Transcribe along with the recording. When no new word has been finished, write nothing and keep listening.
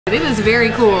It is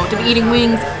very cool to be eating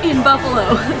wings in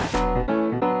Buffalo.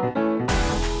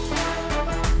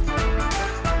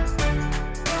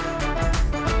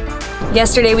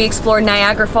 Yesterday we explored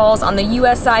Niagara Falls on the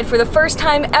US side for the first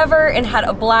time ever and had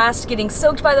a blast getting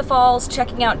soaked by the falls,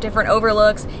 checking out different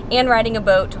overlooks, and riding a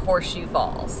boat to Horseshoe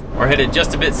Falls. We're headed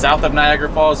just a bit south of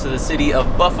Niagara Falls to the city of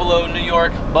Buffalo, New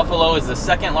York. Buffalo is the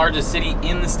second largest city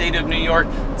in the state of New York.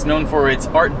 It's known for its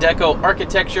Art Deco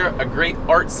architecture, a great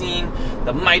art scene,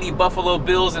 the mighty Buffalo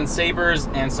Bills and Sabres,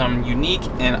 and some unique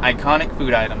and iconic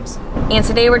food items. And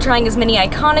today we're trying as many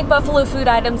iconic Buffalo food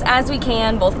items as we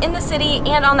can, both in the city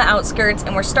and on the outskirts.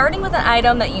 And we're starting with an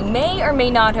item that you may or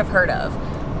may not have heard of: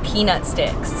 peanut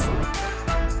sticks.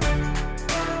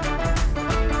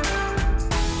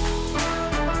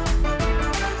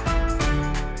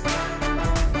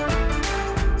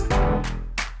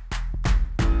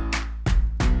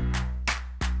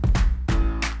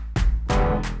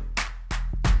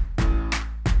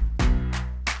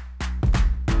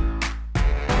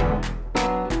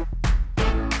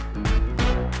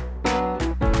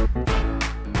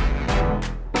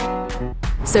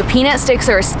 So peanut sticks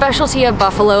are a specialty of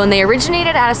Buffalo, and they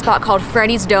originated at a spot called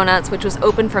Freddy's Donuts, which was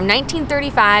open from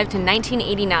 1935 to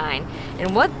 1989.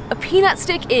 And what a peanut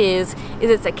stick is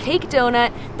it's a cake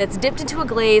donut that's dipped into a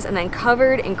glaze and then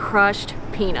covered in crushed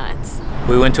peanuts.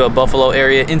 We went to a Buffalo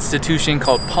area institution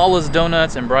called Paula's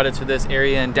Donuts and brought it to this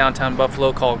area in downtown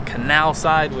Buffalo called Canal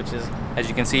Side, which is, as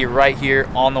you can see, right here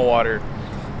on the water.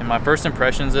 And my first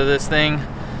impressions of this thing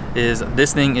is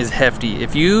hefty.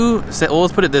 If you say, well,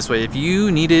 let's put it this way, if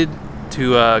you needed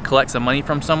to collect some money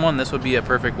from someone, this would be a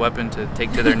perfect weapon to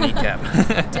take to their kneecap.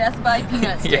 Death by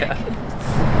peanut stick. Yeah.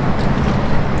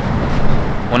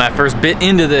 When I first bit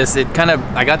into this,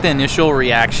 I got the initial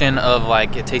reaction of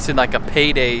like, it tasted like a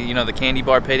Payday, you know, the candy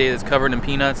bar Payday that's covered in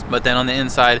peanuts, but then on the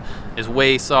inside is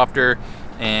way softer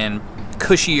and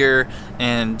cushier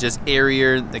and just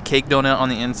airier. The cake donut on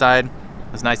the inside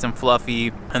is nice and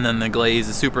fluffy, and then the glaze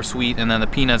is super sweet, and then the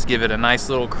peanuts give it a nice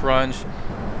little crunch.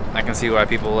 I can see why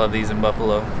people love these in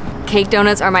Buffalo. Cake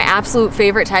donuts are my absolute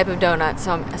favorite type of donut,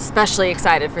 so I'm especially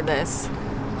excited for this.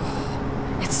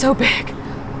 It's so big.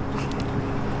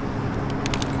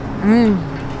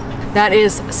 That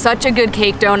is such a good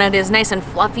cake donut. It is nice and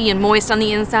fluffy and moist on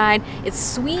the inside. It's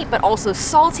sweet, but also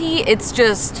salty. It's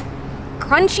just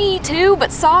crunchy too,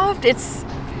 but soft. It's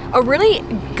a really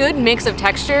good mix of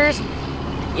textures.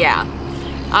 Yeah,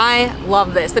 I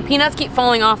love this. The peanuts keep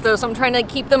falling off though, so I'm trying to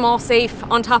keep them all safe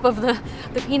on top of the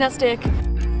peanut stick.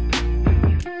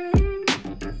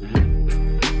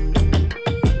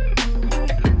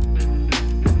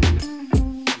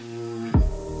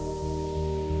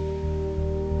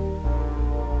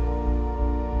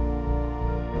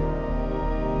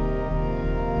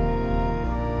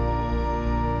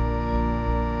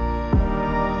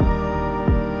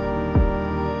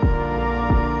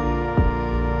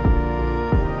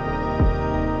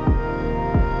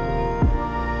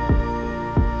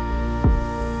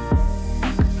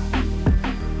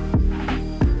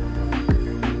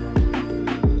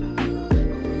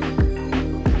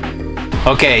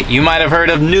 Okay, you might have heard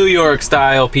of New York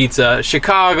style pizza,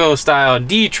 Chicago style,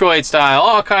 Detroit style,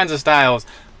 all kinds of styles.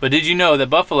 But did you know that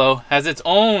Buffalo has its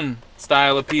own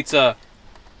style of pizza?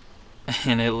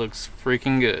 And it looks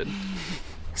freaking good.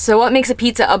 So what makes a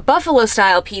pizza a Buffalo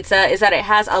style pizza is that it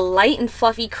has a light and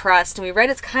fluffy crust, and we read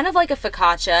it's kind of like a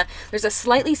focaccia. There's a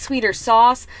slightly sweeter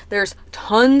sauce. There's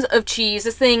tons of cheese.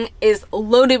 This thing is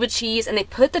loaded with cheese, and they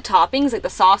put the toppings, like the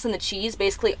sauce and the cheese,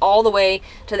 basically all the way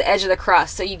to the edge of the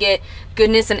crust. So you get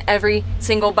goodness in every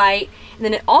single bite. And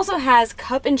then it also has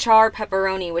cup and char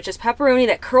pepperoni, which is pepperoni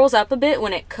that curls up a bit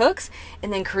when it cooks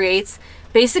and then creates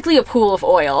basically a pool of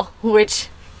oil, which,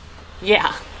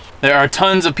 yeah. There are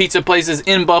tons of pizza places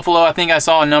in Buffalo. I think I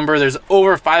saw a number. There's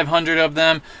over 500 of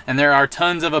them, and there are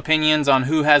tons of opinions on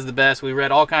who has the best. We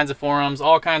read all kinds of forums,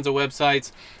 all kinds of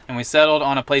websites, and we settled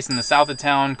on a place in the south of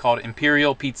town called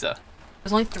Imperial Pizza. It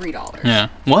was only $3. Yeah.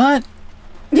 What?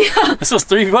 Yeah. This was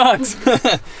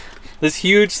 $3. This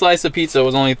huge slice of pizza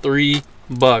was only $3.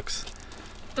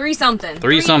 Three something.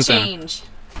 Three something. Change.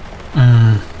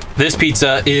 This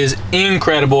pizza is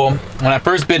incredible. When I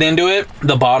first bit into it,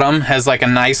 the bottom has like a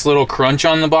nice little crunch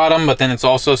on the bottom, but then it's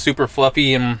also super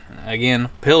fluffy and, again,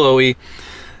 pillowy.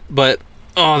 But,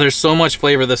 oh, there's so much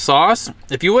flavor. The sauce,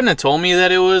 if you wouldn't have told me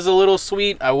that it was a little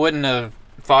sweet, I wouldn't have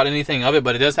thought anything of it,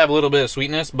 but it does have a little bit of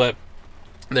sweetness, but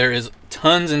there is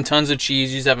tons and tons of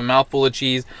cheese. You just have a mouthful of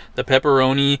cheese. The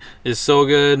pepperoni is so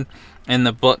good, and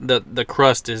the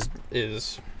crust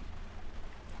is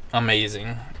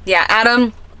amazing. Yeah,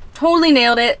 Adam Totally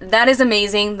nailed it. That is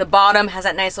amazing. The bottom has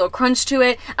that nice little crunch to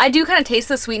it. I do kind of taste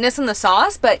the sweetness in the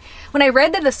sauce, but when I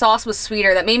read that the sauce was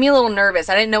sweeter, that made me a little nervous.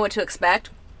 I didn't know what to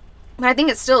expect, but I think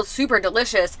it's still super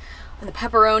delicious. And the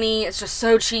pepperoni is just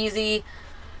so cheesy,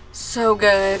 so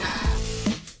good.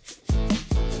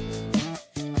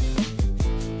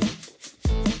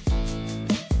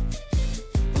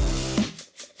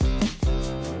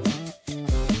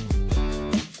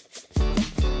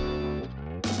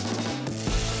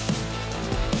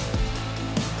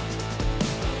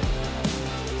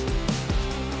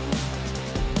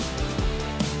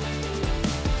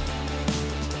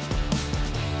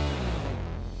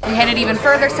 We headed even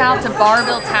further south to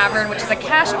Barville Tavern, which is a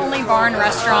cash-only bar and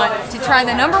restaurant, to try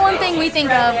the #1 thing we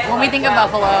think of when we think of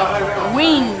Buffalo,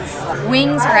 wings.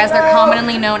 Wings, or as they're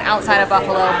commonly known outside of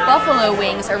Buffalo, buffalo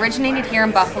wings, originated here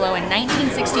in Buffalo in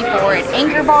 1964 at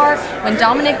Anchor Bar when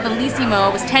Dominic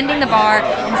Bellissimo was tending the bar,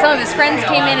 and some of his friends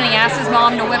came in and he asked his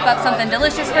mom to whip up something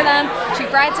delicious for them. She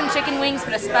fried some chicken wings,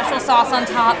 put a special sauce on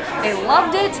top. They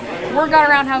loved it. Word got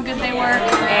around how good they were,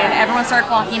 and everyone started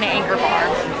flocking to Anchor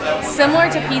Bar. Similar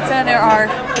to pizza, there are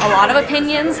a lot of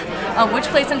opinions on which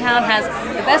place in town has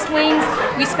the best wings.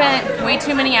 We spent way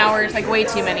too many hours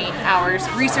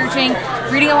researching,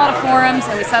 reading a lot of forums,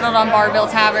 and we settled on Barville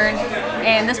Tavern.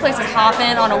 And this place is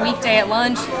hopping on a weekday at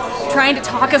lunch, trying to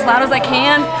talk as loud as I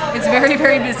can. It's very,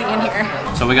 very busy in here.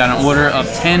 So we got an order of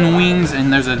 10 wings,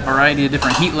 and there's a variety of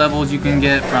different heat levels you can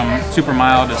get, from super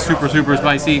mild to super, super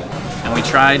spicy. And we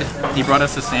tried, he brought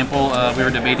us a sample. We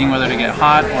were debating whether to get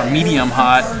hot or medium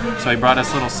hot, so he brought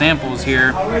us little samples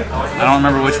here. I don't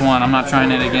remember which one, I'm not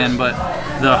trying it again, but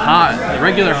the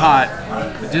regular hot,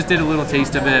 just did a little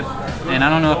taste of it. And I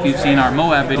don't know if you've seen our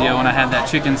Moab video when I had that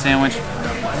chicken sandwich,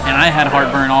 and I had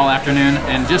heartburn all afternoon,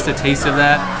 and just a taste of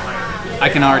that, I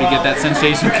can already get that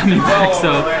sensation coming back,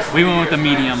 so we went with the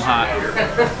medium hot.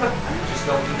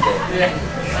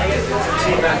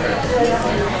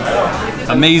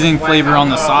 Amazing flavor on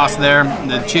the sauce there.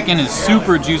 The chicken is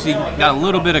super juicy, got a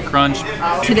little bit of crunch.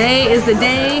 Today is the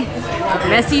day of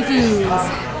messy foods.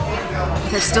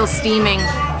 They're still steaming.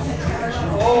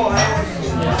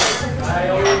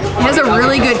 It has a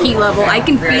really good heat level. I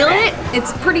can feel it.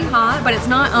 It's pretty hot, but it's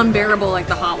not unbearable like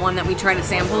the hot one that we tried a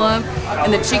sample of.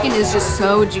 And the chicken is just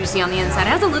so juicy on the inside. It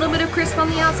has a little bit of crisp on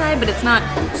the outside, but it's not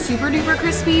super duper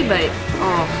crispy, but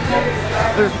oh,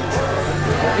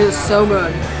 it is so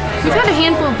good. We've had a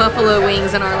handful of buffalo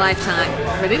wings in our lifetime,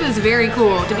 but it is very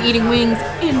cool to be eating wings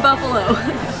in Buffalo.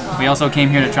 We also came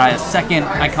here to try a second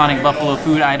iconic Buffalo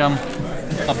food item,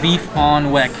 a beef on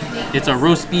Weck. It's a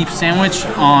roast beef sandwich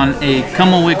on a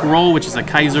Wick roll, which is a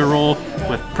Kaiser roll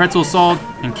with pretzel salt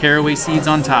and caraway seeds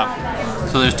on top.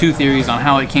 So there's two theories on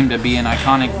how it came to be an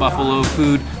iconic Buffalo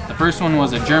food. The first one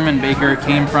was a German baker,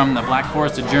 came from the Black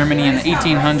Forest of Germany in the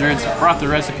 1800s, brought the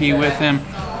recipe with him.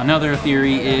 Another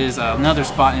theory is another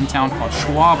spot in town called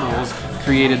Schwabel's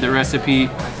created the recipe.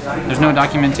 There's no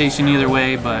documentation either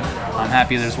way, but I'm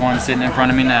happy there's one sitting in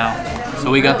front of me now. So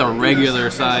we got the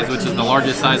regular size, which is the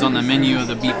largest size on the menu of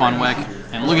the beef on Weck.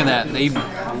 And look at that, they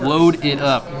load it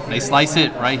up. They slice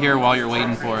it right here while you're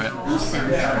waiting for it.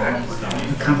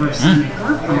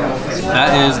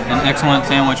 That is an excellent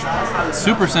sandwich.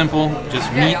 Super simple,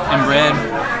 just meat and bread,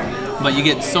 but you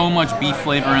get so much beef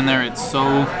flavor in there. It's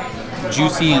so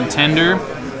juicy and tender.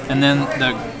 And then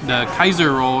the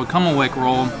Kaiser roll, Wick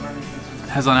roll,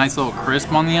 has a nice little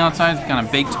crisp on the outside, kind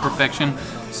of baked to perfection.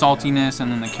 Saltiness,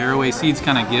 and then the caraway seeds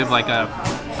kind of give like a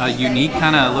unique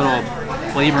kind of little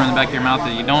flavor in the back of your mouth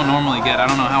that you don't normally get. I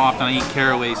don't know how often I eat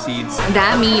caraway seeds.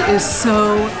 That meat is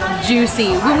so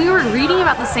juicy. When we were reading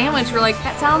about the sandwich, we're like,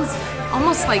 that sounds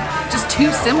almost like just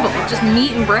too simple, just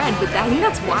meat and bread, but I think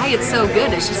that's why it's so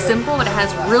good. It's just simple, but it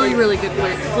has really, really good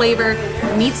flavor.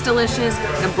 The meat's delicious,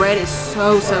 the bread is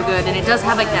so, so good, and it does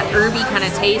have like that herby kind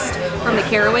of taste from the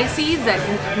caraway seeds that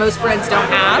most breads don't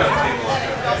have.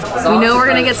 We know we're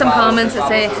gonna get some comments that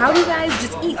say, how do you guys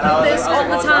just eat this all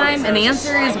the time? And the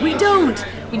answer is, we don't.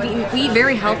 We eat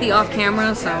very healthy off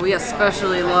camera, so we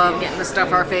especially love getting to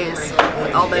stuff our face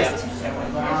with all this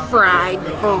fried,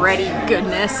 bready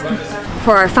goodness.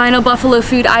 For our final Buffalo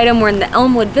food item, we're in the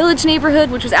Elmwood Village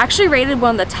neighborhood, which was actually rated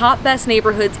one of the top best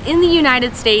neighborhoods in the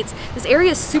United States. This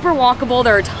area is super walkable.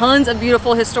 There are tons of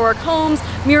beautiful historic homes,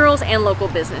 murals, and local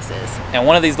businesses. And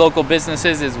one of these local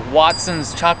businesses is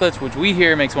Watson's Chocolates, which we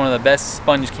hear makes one of the best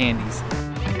sponge candies.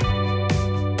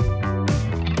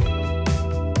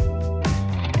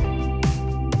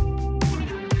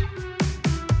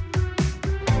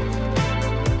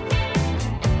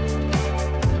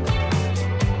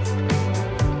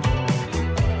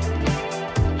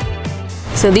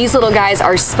 So these little guys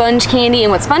are sponge candy,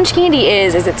 and what sponge candy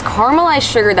is it's caramelized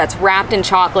sugar that's wrapped in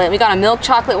chocolate. We got a milk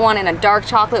chocolate one and a dark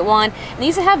chocolate one. And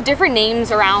these have different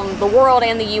names around the world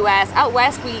and the US. Out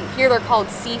west, we hear they're called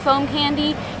seafoam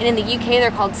candy, and in the UK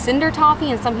they're called cinder toffee,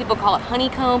 and some people call it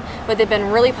honeycomb, but they've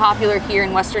been really popular here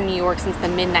in Western New York since the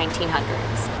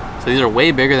mid-1900s. So these are way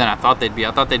bigger than I thought they'd be.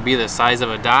 I thought they'd be the size of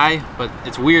a die, but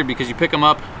it's weird because you pick them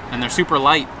up and they're super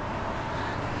light.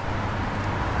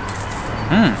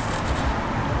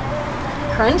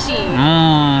 Crunchy.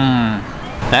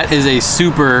 That is a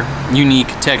super unique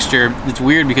texture. It's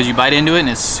weird because you bite into it and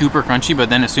it's super crunchy, but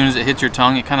then as soon as it hits your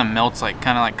tongue, it kind of melts like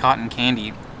cotton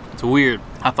candy. It's weird.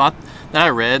 I thought that I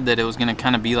read that it was gonna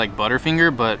kind of be like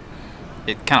Butterfinger, but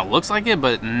it kind of looks like it,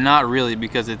 but not really,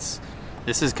 because this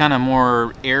is kind of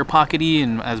more air pockety,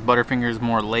 and as Butterfinger is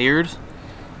more layered.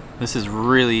 This is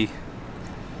really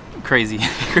crazy,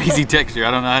 crazy texture.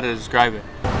 I don't know how to describe it.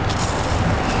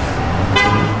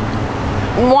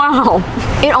 Wow,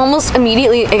 it almost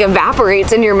immediately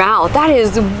evaporates in your mouth. That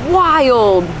is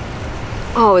wild.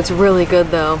 Oh, it's really good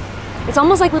though. It's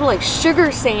almost like little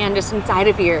sugar sand just inside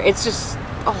of here. It's just,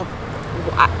 oh,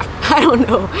 I don't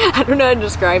know. I don't know how to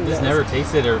describe this. Just never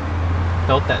tasted or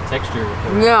felt that texture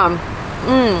before.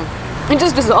 Yeah, it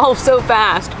just dissolves so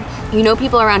fast. You know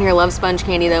people around here love sponge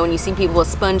candy though when you see people with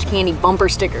sponge candy bumper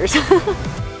stickers.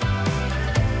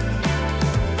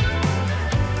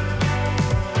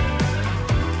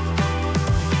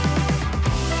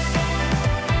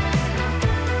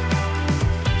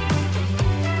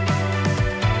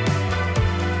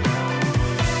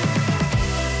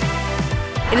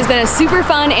 It has been a super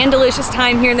fun and delicious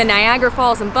time here in the Niagara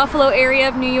Falls and Buffalo area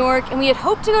of New York, and we had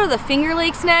hoped to go to the Finger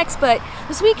Lakes next, but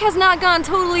this week has not gone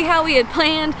totally how we had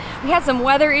planned. We had some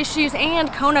weather issues,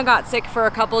 and Kona got sick for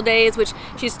a couple days, which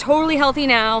she's totally healthy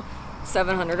now,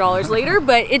 $700 later,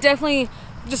 but it definitely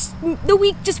the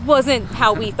week just wasn't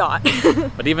how we thought.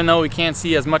 But even though we can't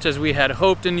see as much as we had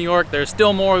hoped in New York, there's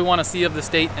still more we want to see of the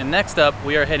state, and next up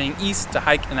we are heading east to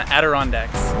hike in the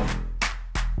Adirondacks.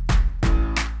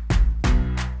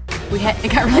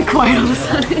 It got really quiet all of a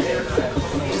sudden.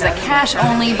 Which is a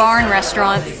cash-only bar and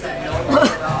restaurant.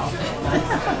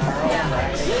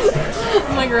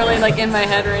 I'm really in my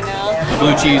head right now.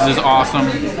 Blue cheese is awesome.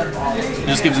 It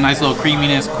just gives a nice little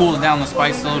creaminess, cools down the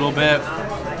spice a little bit.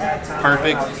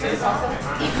 Perfect.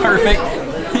 Perfect.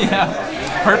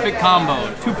 Yeah. Perfect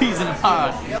combo. 2 peas in a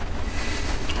pod.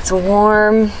 It's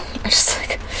warm. I just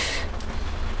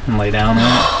lay down on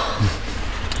it.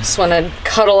 Just want to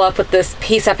cuddle up with this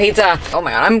piece of pizza. Oh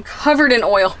my god, I'm covered in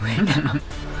oil right now.